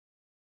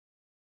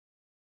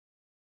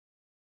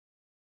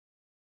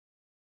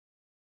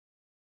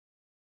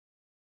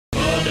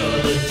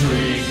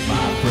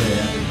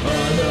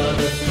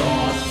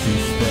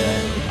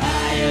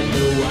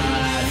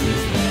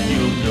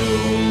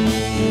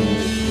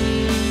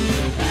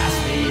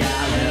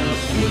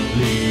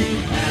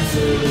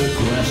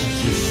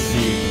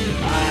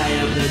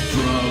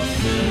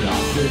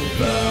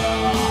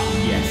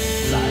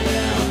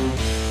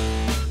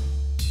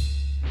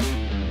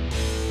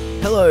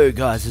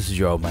guys, this is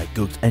your old mate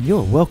Googs, and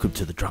you're welcome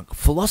to The Drunk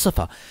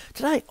Philosopher.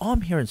 Today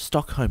I'm here in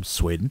Stockholm,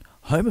 Sweden,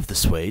 home of the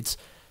Swedes,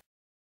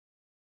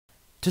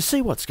 to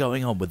see what's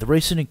going on with the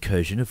recent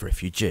incursion of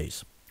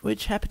refugees,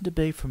 which happen to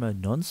be from a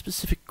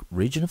non-specific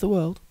region of the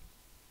world,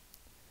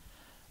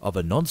 of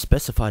a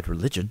non-specified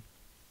religion,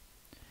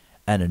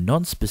 and a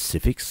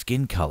non-specific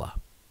skin colour.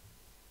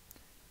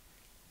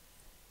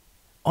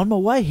 On my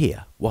way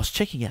here, whilst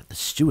checking out the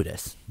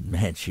stewardess,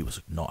 man, she was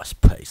a nice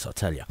piece, I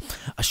tell you,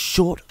 a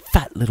short,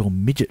 fat little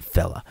midget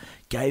fella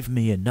gave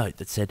me a note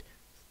that said,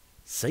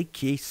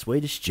 "Seek ye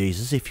Swedish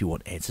Jesus if you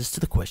want answers to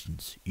the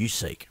questions you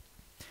seek."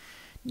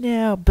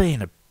 Now,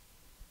 being a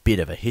bit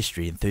of a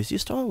history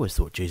enthusiast, I always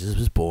thought Jesus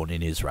was born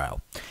in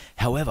Israel.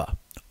 However,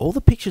 all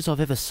the pictures I've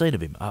ever seen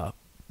of him are,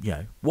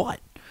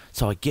 white.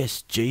 So I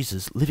guess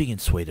Jesus living in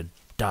Sweden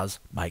does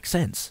make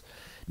sense.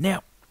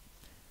 Now,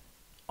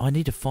 I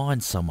need to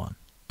find someone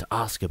to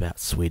ask about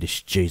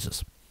Swedish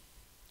Jesus.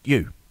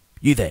 You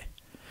there.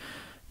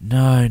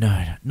 No,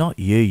 not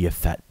you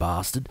fat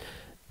bastard.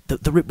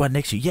 The rip one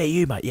next to you. Yeah,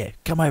 you, mate, yeah,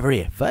 come over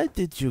here. Why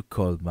did you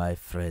call my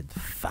friend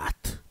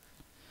fat?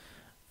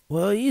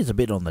 Well, he is a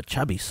bit on the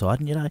chubby side,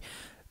 and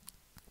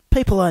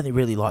people only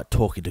really like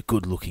talking to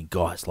good-looking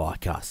guys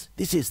like us.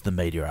 This is the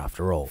media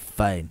after all.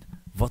 Fine,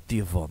 what do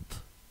you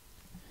want?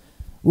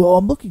 Well,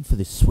 I'm looking for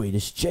this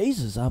Swedish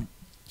Jesus. Do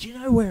you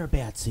know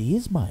whereabouts he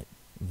is, mate?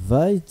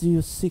 Why do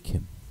you seek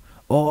him?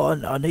 Oh,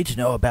 I need to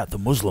know about the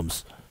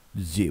Muslims.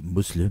 The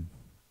Muslim?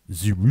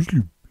 The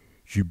Muslim?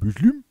 The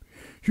Muslim?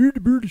 You're the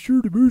Muslim,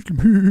 you're the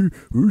Muslim,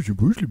 who's the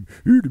Muslim?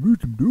 You're the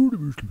Muslim, no the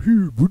Muslim,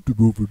 here, put them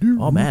over there.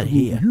 I'm out of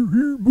here.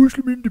 Here,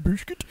 Muslim in the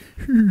biscuit.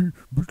 Muslim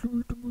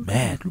in the Muslim.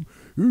 Man,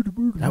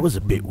 that was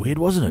a bit weird,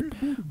 wasn't it?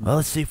 Well,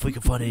 let's see if we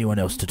can find anyone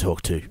else to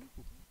talk to.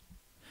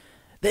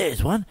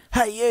 There's one.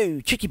 Hey,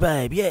 you, Chicky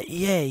Babe. Yeah.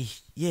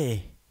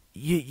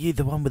 You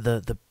the one with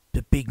the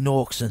big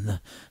norks and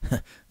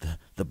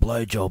the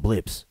blowjob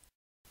lips.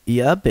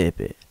 Yeah,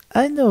 baby.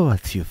 I know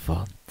what you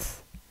want.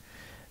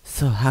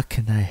 So how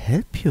can I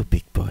help you,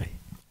 big boy?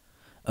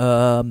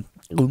 I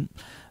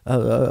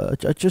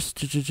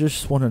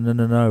just wanted to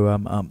know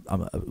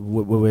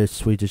where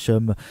Swedish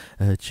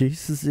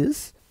Jesus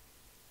is.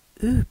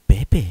 Oh,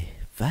 baby,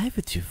 why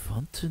would you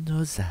want to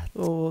know that?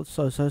 Oh,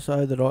 so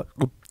that I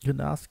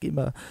can ask him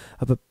about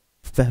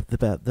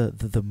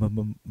the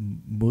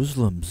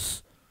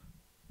Muslims.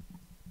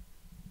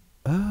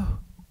 Oh,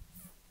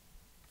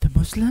 the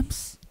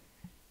Muslims?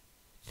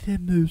 The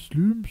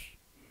Muslims?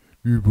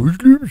 The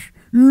Muslims?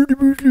 You're the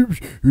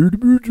Muslims. You're the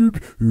Muslims.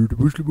 You're the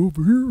Muslim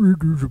over here.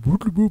 There's a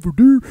Muslim over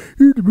there.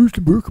 You're the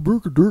Muslim.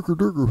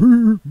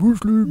 Darker.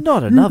 Muslim.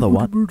 Not another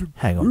one.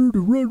 Hang on.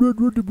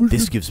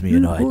 This gives me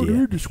an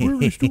idea.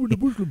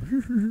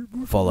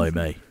 Follow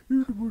me.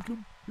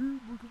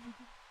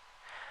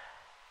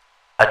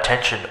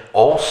 Attention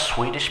all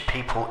Swedish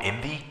people in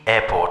the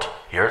airport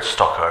here at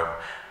Stockholm.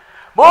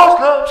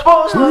 Muslims!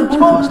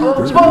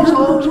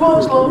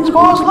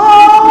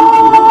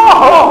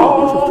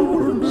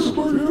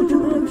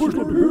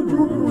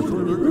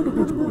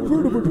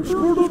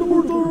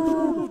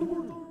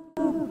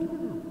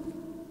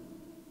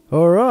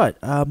 Alright,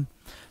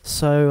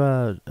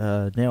 so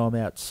now I'm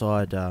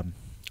outside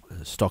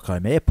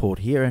Stockholm Airport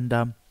here, and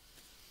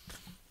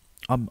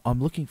I'm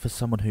looking for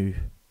someone who...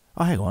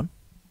 Oh, hang on.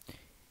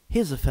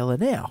 Here's a fella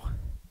now.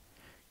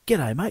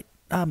 G'day, mate.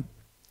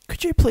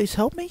 Could you please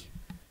help me?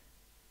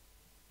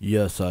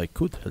 Yes, I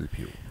could help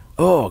you.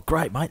 Oh,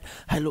 great, mate.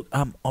 Hey, look,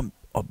 I'm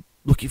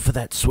looking for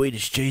that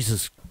Swedish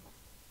Jesus.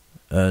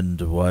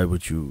 And why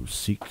would you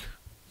seek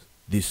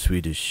this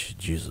Swedish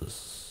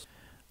Jesus?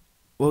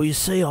 Well, you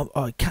see,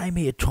 I came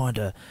here trying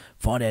to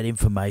find out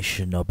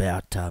information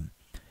about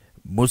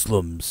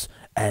Muslims,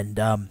 and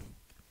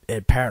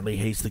apparently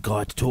he's the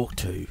guy to talk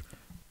to.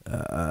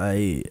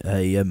 I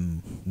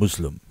am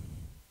Muslim.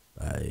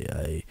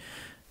 I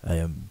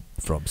am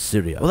from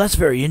Syria. Well, that's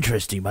very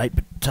interesting, mate,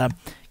 but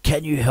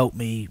can you help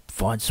me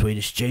find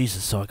Swedish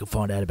Jesus so I can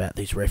find out about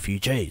these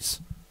refugees?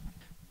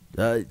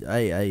 I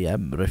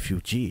am a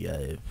refugee.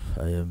 I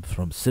am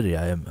from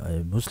Syria. I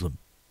am Muslim.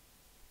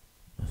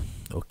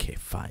 Okay,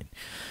 fine.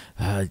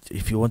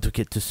 If you want to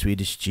get to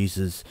Swedish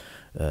Jesus,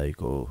 you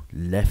go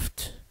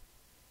left,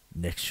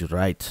 next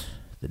right,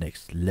 the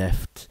next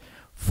left,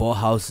 4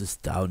 houses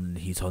down, and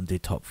he's on the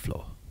top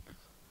floor.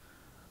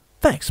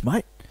 Thanks,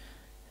 mate.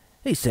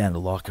 He sounded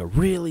like a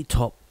really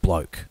top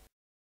bloke.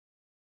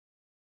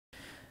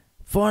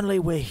 Finally,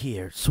 we're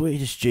here at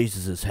Swedish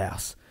Jesus'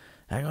 house.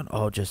 Hang on,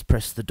 I'll just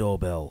press the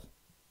doorbell.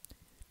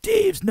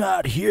 Dave's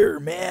not here,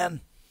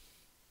 man.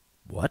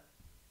 What?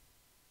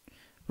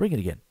 Ring it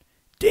again.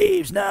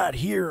 Dave's not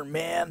here,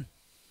 man.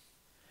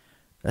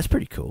 That's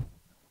pretty cool.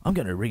 I'm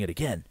going to ring it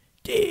again.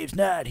 Dave's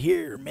not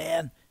here,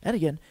 man. And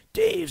again,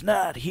 Dave's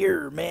not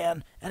here,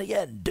 man. And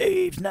again,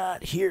 Dave's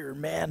not here,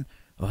 man.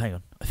 Oh, hang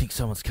on. I think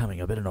someone's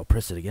coming. I better not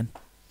press it again.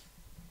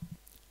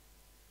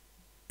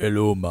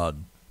 Hello,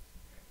 man.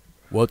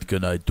 What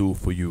can I do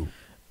for you?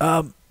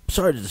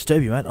 Sorry to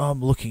disturb you, mate.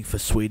 I'm looking for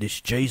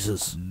Swedish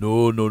Jesus.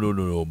 No,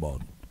 man.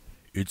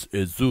 It's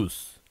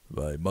Jesus.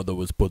 My mother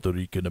was Puerto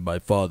Rican and my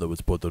father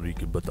was Puerto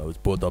Rican, but I was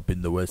brought up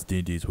in the West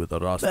Indies with a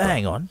Rasta. But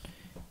hang on.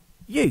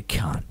 You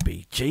can't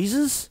be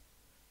Jesus.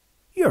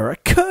 You're a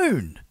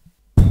coon.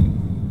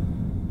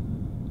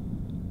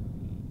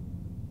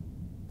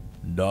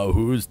 Now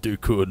who's the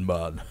coon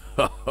man?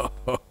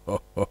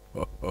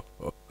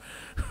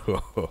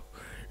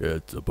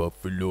 It's a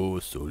buffalo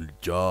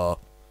soldier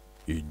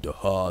in the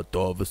heart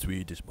of a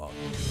Swedish man.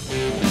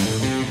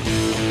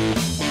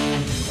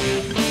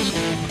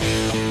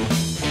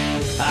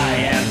 I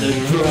am the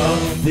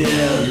drunk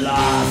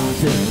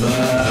philosopher.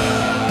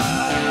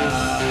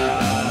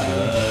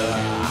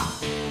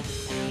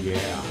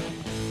 Yeah.